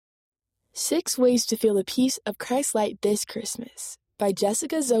6 Ways to Feel the Peace of Christ's Light This Christmas by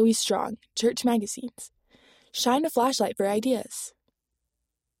Jessica Zoe Strong, Church Magazines. Shine a flashlight for ideas.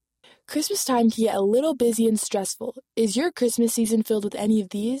 Christmas time can get a little busy and stressful. Is your Christmas season filled with any of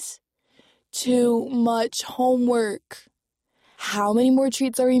these? Too much homework. How many more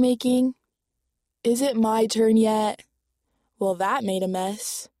treats are we making? Is it my turn yet? Well, that made a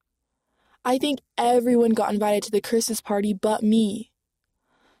mess. I think everyone got invited to the Christmas party but me.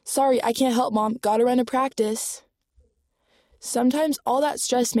 Sorry, I can't help, Mom. Gotta run a practice. Sometimes all that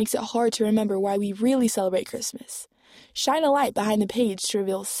stress makes it hard to remember why we really celebrate Christmas. Shine a light behind the page to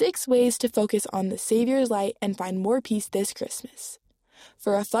reveal 6 ways to focus on the Savior's light and find more peace this Christmas.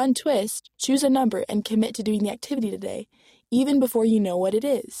 For a fun twist, choose a number and commit to doing the activity today, even before you know what it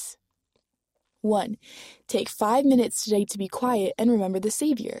is. 1. Take 5 minutes today to be quiet and remember the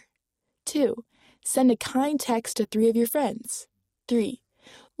Savior. 2. Send a kind text to 3 of your friends. 3.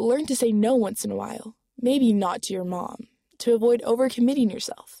 Learn to say no once in a while, maybe not to your mom, to avoid overcommitting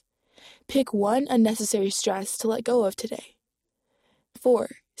yourself. Pick one unnecessary stress to let go of today. 4.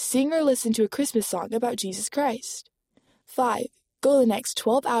 Sing or listen to a Christmas song about Jesus Christ. 5. Go the next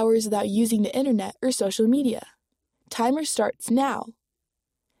 12 hours without using the internet or social media. Timer starts now.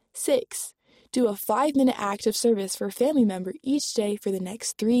 6. Do a 5-minute act of service for a family member each day for the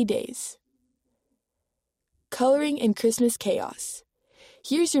next 3 days. Coloring in Christmas Chaos.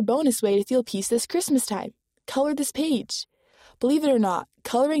 Here's your bonus way to feel peace this Christmas time. Color this page. Believe it or not,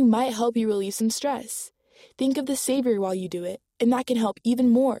 coloring might help you relieve some stress. Think of the Savior while you do it, and that can help even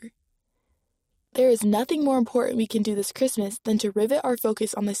more. There is nothing more important we can do this Christmas than to rivet our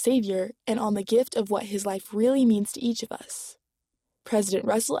focus on the Savior and on the gift of what His life really means to each of us. President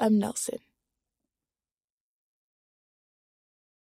Russell M. Nelson.